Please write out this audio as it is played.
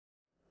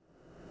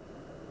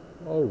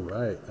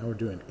Alright, now we're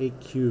doing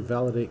 8Q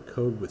validate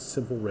code with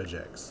simple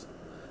regex.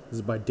 This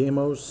is by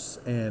Demos,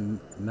 and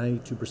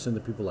 92% of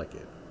the people like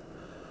it.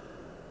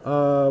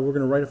 We're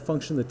going to write a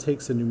function that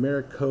takes in a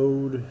numeric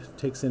code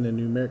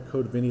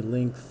of any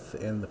length,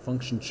 and the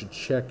function should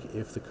check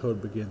if the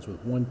code begins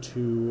with 1,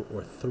 2,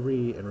 or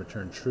 3 and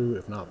return true,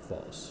 if not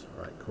false.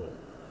 Alright, cool.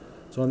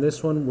 So on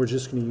this one, we're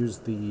just going to use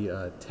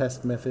the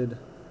test method.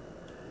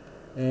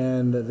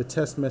 And the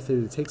test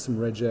method, it takes some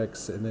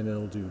regex, and then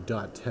it'll do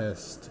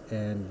 .test,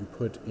 and you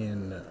put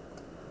in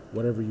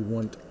whatever you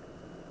want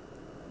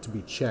to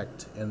be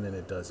checked, and then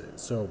it does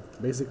it. So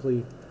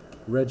basically,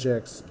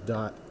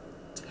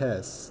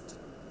 regex.test,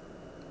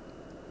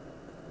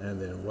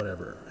 and then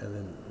whatever. And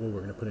then what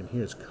we're going to put in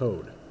here is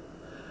code.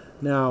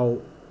 Now,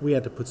 we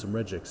had to put some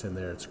regex in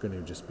there. It's going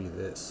to just be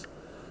this.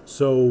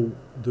 So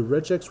the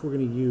regex we're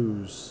going to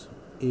use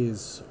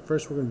is,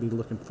 first we're going to be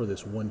looking for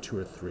this 1, 2,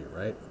 or 3,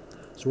 right?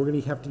 So we're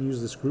going to have to use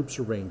this groups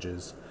or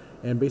ranges,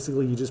 and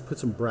basically you just put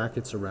some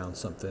brackets around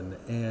something,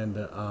 and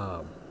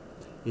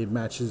it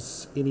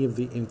matches any of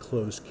the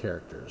enclosed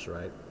characters,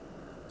 right?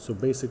 So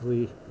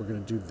basically we're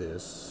going to do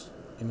this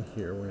in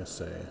here. We're going to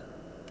say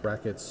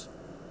brackets,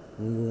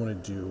 we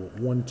want to do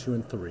 1, 2,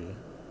 and 3.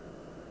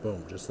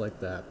 Boom, just like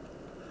that.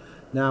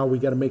 Now we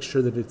got to make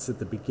sure that it's at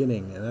the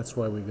beginning, and that's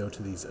why we go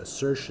to these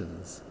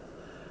assertions,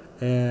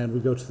 and we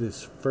go to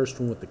this first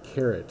one with the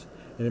caret,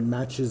 and it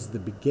matches the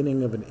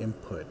beginning of an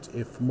input.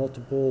 If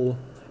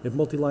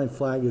multi-line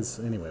flag is,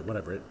 anyway,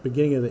 whatever,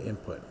 beginning of the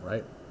input,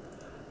 right?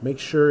 Make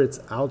sure it's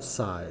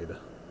outside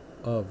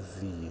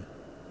of the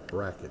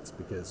brackets,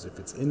 because if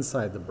it's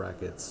inside the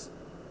brackets,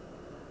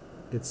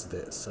 it's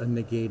this, a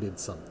negated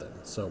something.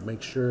 So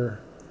make sure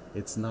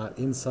it's not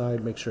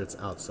inside, make sure it's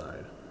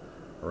outside.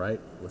 All right,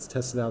 let's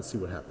test it out, see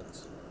what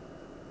happens.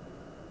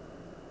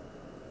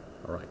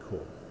 All right,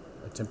 cool.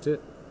 Attempt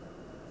it.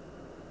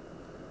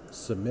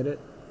 Submit it.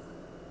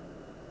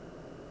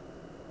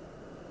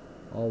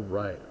 All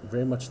right,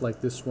 very much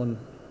like this one.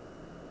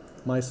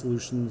 My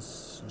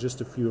solutions,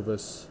 just a few of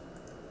us.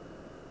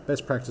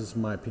 Best practice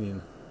in my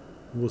opinion.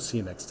 We'll see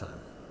you next time.